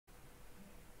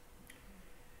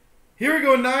Here we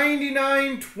go,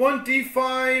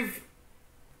 99-25.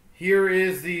 Here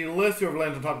is the list. Whoever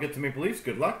lands on top gets the Maple Leafs.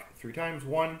 Good luck. 3 times.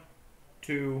 1,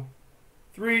 2,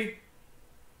 3.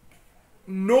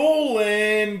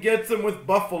 Nolan gets them with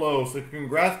Buffalo. So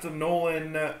congrats to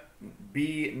Nolan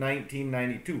B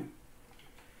 1992.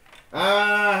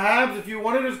 Habs, if you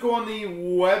want to just go on the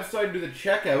website and do the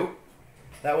checkout.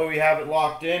 That way we have it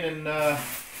locked in and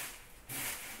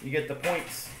you get the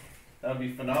points. That would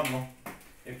be phenomenal.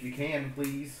 If you can,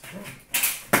 please.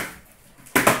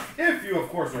 If you, of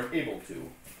course, are able to.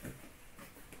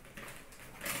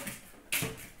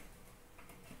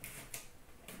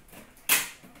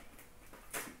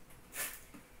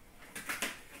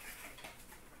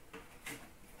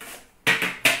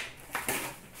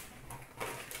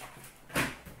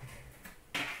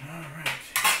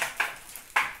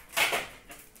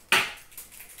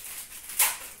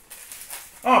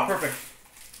 Oh, perfect.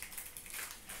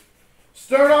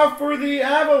 Start off for the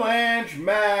Avalanche,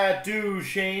 Matt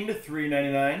Duchene to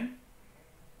 $3.99.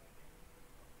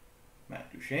 Matt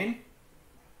Duchene.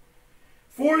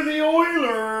 For the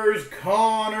Oilers,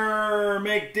 Connor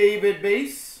McDavid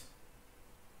base.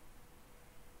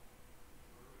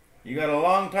 You got a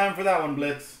long time for that one,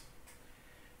 Blitz.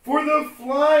 For the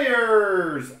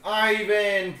Flyers,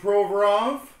 Ivan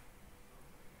Provorov,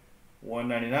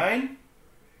 $1.99.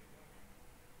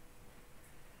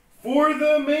 For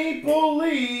the Maple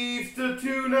Leafs to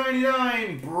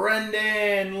 $2.99,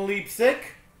 Brendan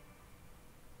Leipsic.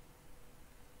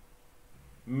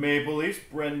 Maple Leafs,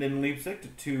 Brendan Leipsic to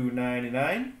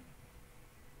 $2.99.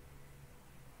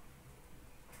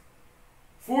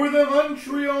 For the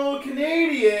Montreal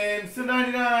Canadiens to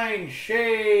 $99,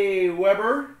 Shea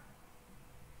Weber.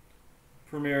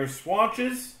 Premier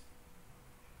swatches.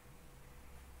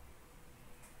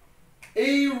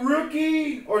 A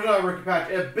rookie, or not a rookie patch,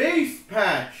 a base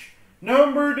patch,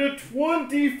 number to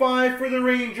 25 for the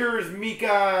Rangers,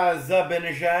 Mika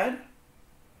Zibanejad.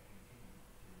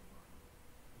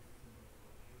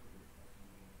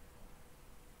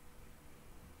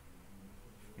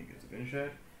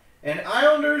 And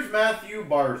Islanders, Matthew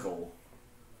Barzal.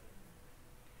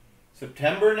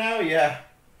 September now? Yeah.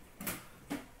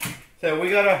 So we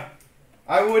gotta,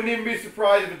 I wouldn't even be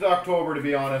surprised if it's October, to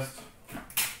be honest.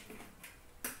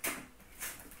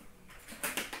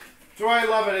 So I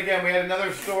love it. Again, we had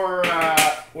another store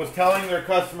was telling their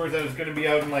customers that it's going to be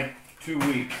out in like 2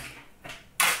 weeks.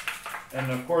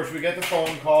 And of course we get the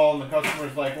phone call and the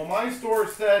customer's like, well, my store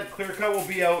said Clear Cut will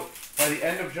be out by the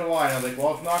end of July. And I was like,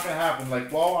 well, it's not going to happen.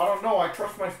 Like, well, I don't know. I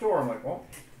trust my store. I'm like, well,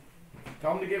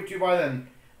 tell them to give it to you by then.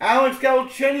 Alex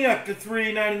Galchenyuk to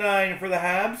 $3.99 for the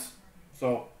Habs.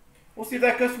 So we'll see if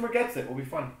that customer gets it. It'll be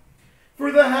fun.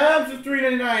 For the Habs at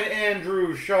 $3.99,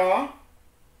 Andrew Shaw.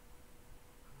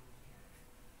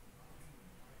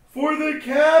 For the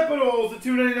Capitals, at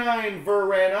 $2.99,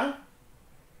 Verena.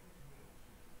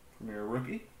 Premier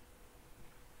rookie.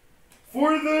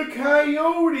 For the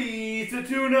Coyotes, at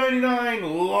 $2.99,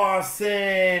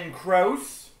 Lawson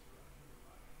Krause.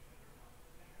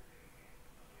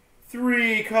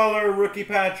 3-color rookie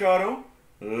patch auto,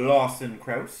 Lawson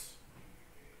Krause.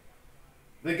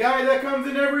 The guy that comes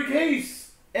in every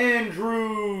case,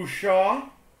 Andrew Shaw.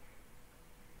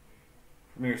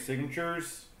 Premier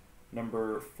signatures.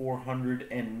 Number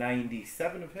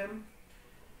 497 of him.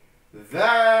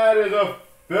 That is a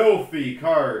filthy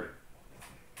card.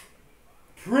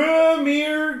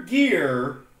 Premier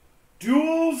Gear,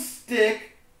 dual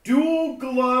stick, dual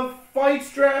glove, fight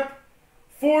strap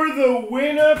for the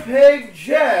Winnipeg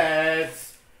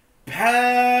Jets,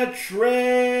 Patrick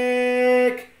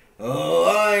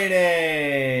Laine.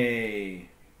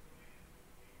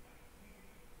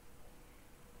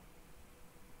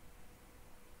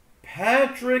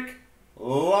 Patrick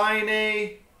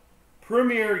Laine,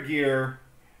 Premier Gear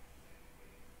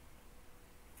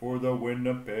for the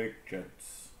Winnipeg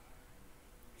Jets.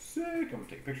 Sick. I'm going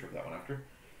to take a picture of that one after.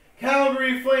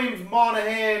 Calgary Flames,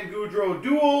 Monahan, Goudreau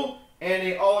duel, and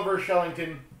a Oliver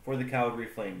Shellington for the Calgary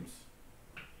Flames.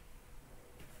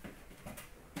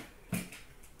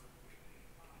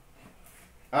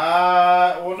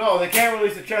 Well, no, they can't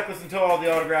release a checklist until all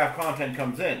the autograph content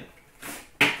comes in.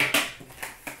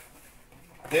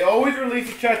 They always release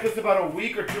a checklist about a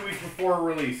week or 2 weeks before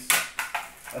release.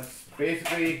 That's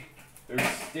basically their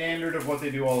standard of what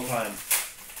they do all the time.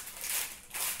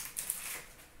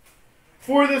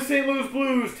 For the St. Louis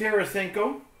Blues,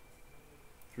 Tarasenko,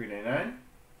 $3.99.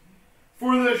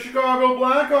 For the Chicago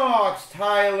Blackhawks,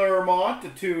 Tyler Mott to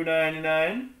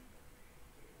 $2.99.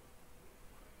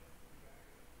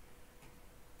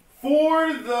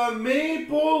 For the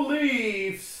Maple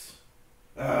Leafs,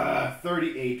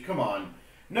 38, come on.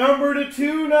 Number to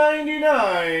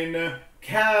 299,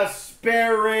 Kasperi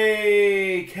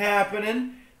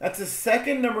Kapanen. That's the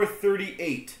second number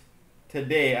 38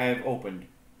 today I have opened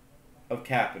of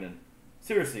Kapanen.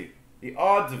 Seriously, the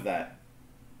odds of that.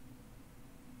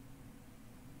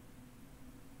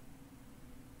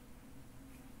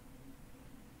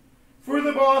 For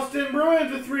the Boston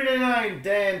Bruins, a 399,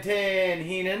 Danton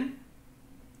Heinen.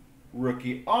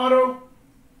 Rookie auto.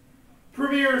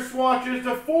 Premier swatches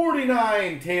to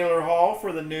 49, Taylor Hall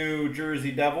for the New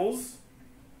Jersey Devils.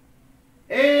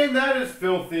 And that is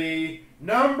filthy.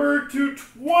 Number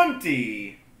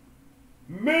 220.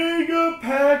 Mega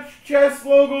patch chest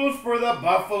logos for the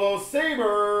Buffalo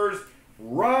Sabres.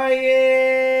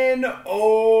 Ryan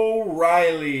O'Reilly.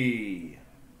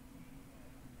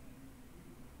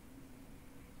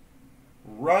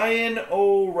 Ryan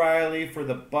O'Reilly for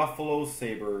the Buffalo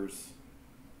Sabres.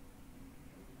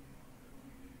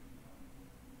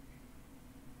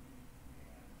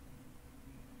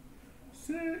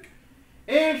 Sick.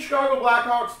 And Chicago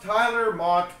Blackhawks, Tyler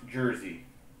Mott jersey.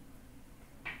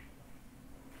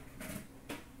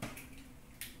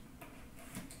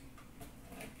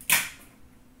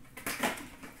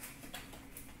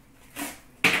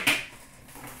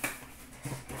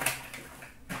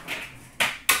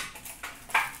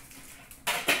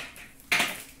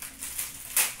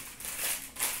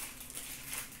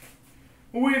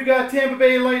 We've got Tampa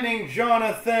Bay Lightning,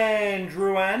 Jonathan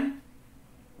Drouin.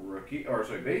 Rookie, or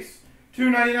sorry, base.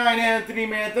 $2.99 Anthony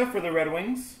Mantha for the Red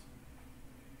Wings.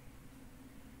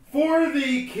 For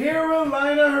the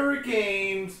Carolina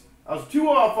Hurricanes, I was 2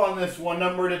 off on this one,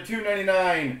 number to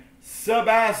 $2.99,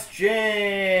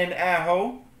 Sebastian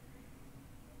Aho.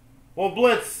 Well,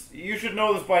 Blitz, you should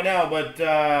know this by now, but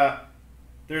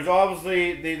there's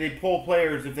obviously, they pull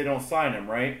players if they don't sign them,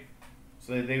 right?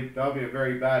 So that'll be a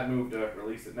very bad move to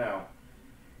release it now.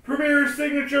 Premier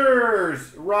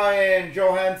signatures, Ryan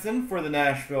Johansson for the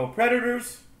Nashville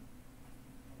Predators.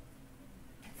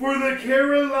 For the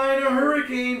Carolina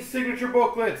Hurricanes signature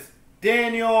booklets,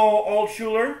 Daniel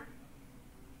Altshuler.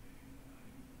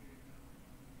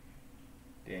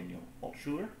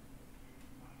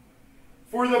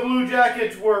 For the Blue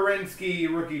Jackets, Werenski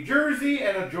rookie jersey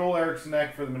and a Joel Eriksson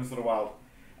neck for the Minnesota Wild.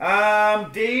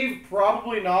 Dave,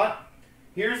 probably not.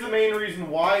 Here's the main reason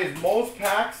why is most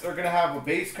packs are going to have a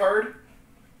base card.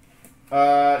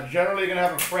 Generally going to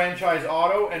have a franchise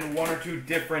auto and 1 or 2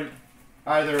 different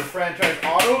either franchise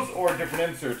autos or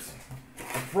different inserts.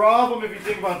 The problem, if you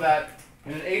think about that,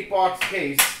 in an 8-box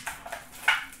case,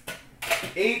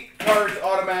 8 cards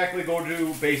automatically go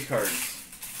to base cards.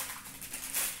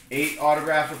 8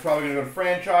 autographs are probably going to go to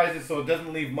franchises, so it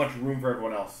doesn't leave much room for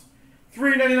everyone else.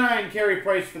 $3.99 carry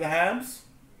price for the Habs.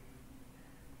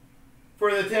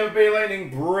 For the Tampa Bay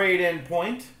Lightning, Braden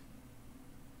Point.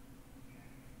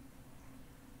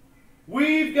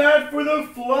 We've got for the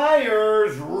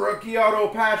Flyers, rookie auto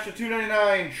patch to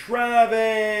 $2.99,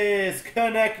 Travis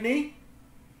Konechny.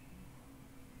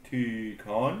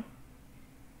 T-Con.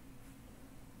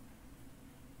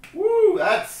 Woo,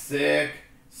 that's sick.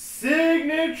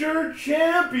 Signature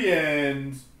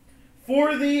champions.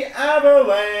 For the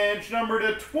Avalanche, number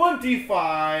to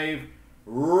 25,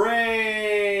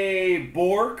 Ray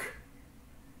Bourque.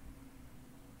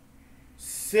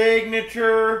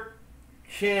 Signature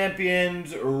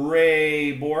champions,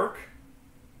 Ray Bourque.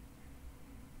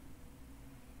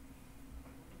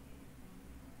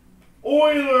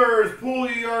 Oilers,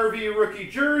 Pulley RV rookie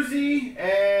jersey,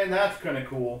 and that's kind of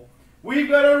cool. We've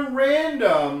got a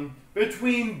random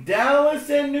between Dallas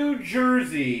and New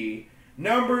Jersey,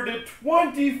 number to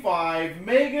 25,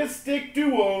 Mega Stick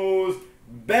Duos,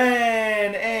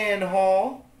 Ben and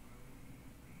Hall.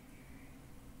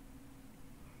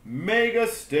 Mega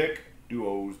Stick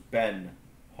Duos, Ben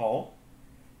Hall.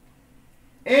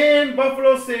 And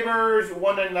Buffalo Sabres,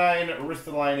 199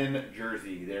 Ristolainen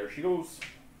jersey. There she goes.